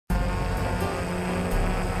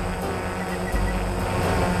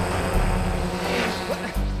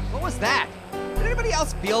that? Did anybody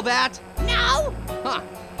else feel that? No! Huh.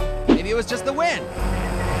 Maybe it was just the wind.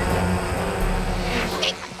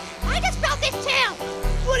 Okay, I just felt this too!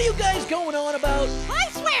 What are you guys going on about? I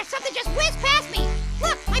swear something just whizzed past me!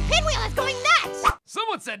 Look, my pinwheel is going nuts!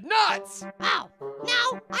 Someone said nuts! Oh,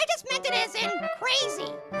 no, I just meant it as in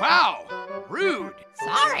crazy. Wow, rude.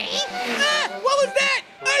 Sorry. What was that?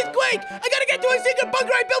 Earthquake! I gotta get to a secret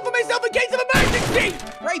bunker I built for myself in case of emergency!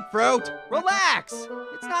 Grapefruit, relax.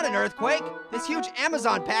 It's not an earthquake. This huge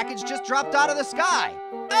Amazon package just dropped out of the sky.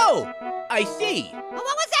 Oh, I see. Well, what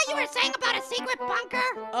was that you were saying about a secret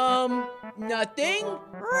bunker? Nothing?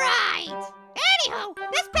 Right. Anywho,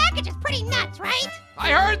 this package is pretty nuts, right?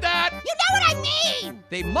 I heard that! You know what I mean!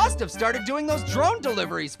 They must have started doing those drone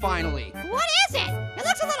deliveries finally. What is it? It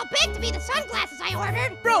looks a little big to be the sunglasses I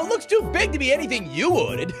ordered. Bro, it looks too big to be anything you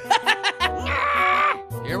ordered.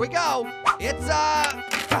 Here we go. It's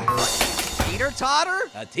teeter-totter?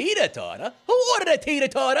 A teeter-totter? Who ordered a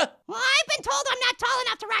teeter-totter? Well, I've been told I'm not tall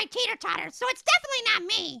enough to ride teeter-totters, so it's definitely not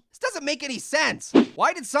me. This doesn't make any sense.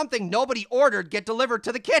 Why did something nobody ordered get delivered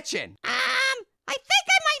to the kitchen? I think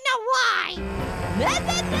I might know why.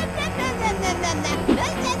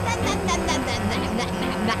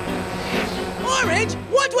 Orange,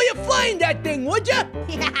 watch where you're flying that thing, would ya?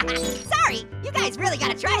 Sorry, you guys really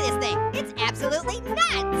gotta try this thing. It's absolutely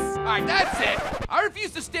nuts. All right, that's it. I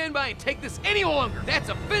refuse to stand by and take this any longer. That's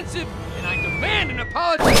offensive, and I demand an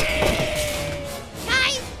apology. Guys,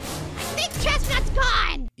 I think Chestnut's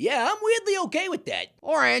gone. Yeah, I'm weirdly okay with that.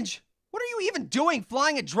 Orange, what are you even doing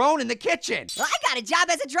flying a drone in the kitchen? Well, I got a job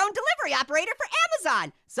as a drone delivery operator for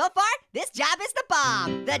Amazon. So far, this job is the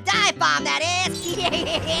bomb. The dive bomb, that is.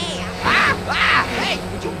 Hey,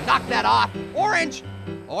 would you knock that off? Orange!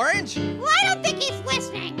 Orange? Well, I don't think he's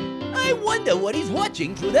listening. I wonder what he's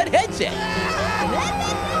watching through that headset.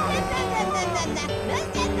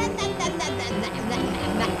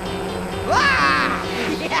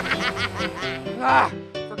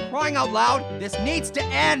 For crying out loud, this needs to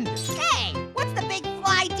end. Hey, what's the big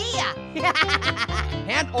idea?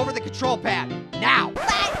 Hand over the control pad, now.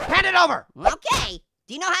 What? Hand it over. Okay,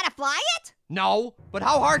 do you know how to fly it? No, but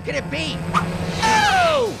how hard can it be?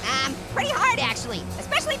 Oh! Pretty hard actually,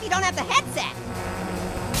 especially if you don't have the headset.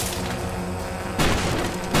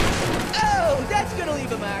 Oh, that's gonna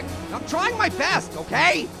leave a mark. I'm trying my best,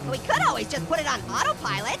 okay? We could always just put it on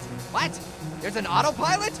autopilot. What? There's an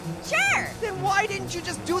autopilot? Sure. Then why didn't you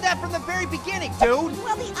just do that from the very beginning, dude?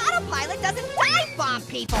 Well, the autopilot doesn't dive bomb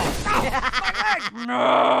people.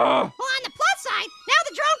 No. Well, on the plus side, now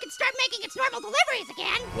the drone can start making its normal deliveries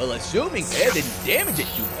again. Well, assuming air didn't damage it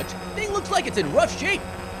too much, thing looks like it's in rough shape.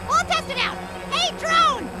 We'll test it out. Hey,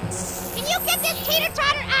 drone! Can you get this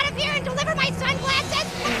teeter-totter out of here and deliver my sunglasses?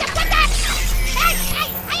 Hey,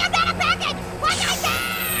 I am not a package! Put me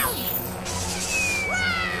down!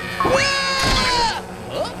 Ah!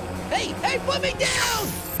 Huh? Hey, put me down!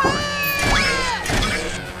 Ah!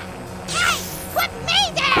 Hey, put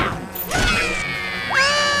me down!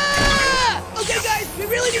 Ah! Okay, guys, we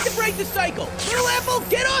really need to break the cycle. Little Apple,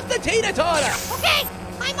 get off the teeter-totter! Okay,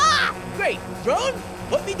 I'm off! Great. Drone,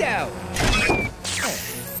 put me down.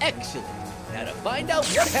 Excellent. Now to find out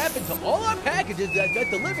what happened to all our packages that got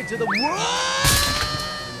delivered to the world.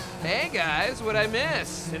 Hey guys, what'd I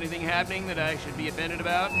miss? Anything happening that I should be offended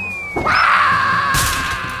about?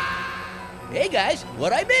 Hey guys,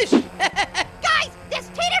 what I miss? Guys, this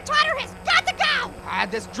teeter-totter has got to go!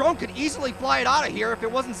 This drone could easily fly it out of here if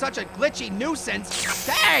it wasn't such a glitchy nuisance.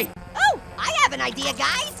 Hey! Oh, I have an idea,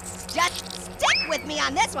 guys. Just stick with me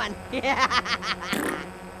on this one.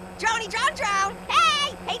 Droney, drone.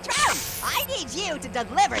 Hey, drone. I need you to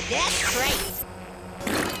deliver this crate.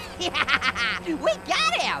 We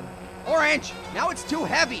got him. Orange, now it's too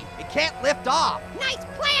heavy. It can't lift off. Nice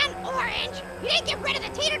plan, Orange! You didn't get rid of the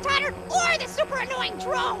teeter-totter or the super annoying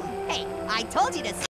drone! Hey, I told you to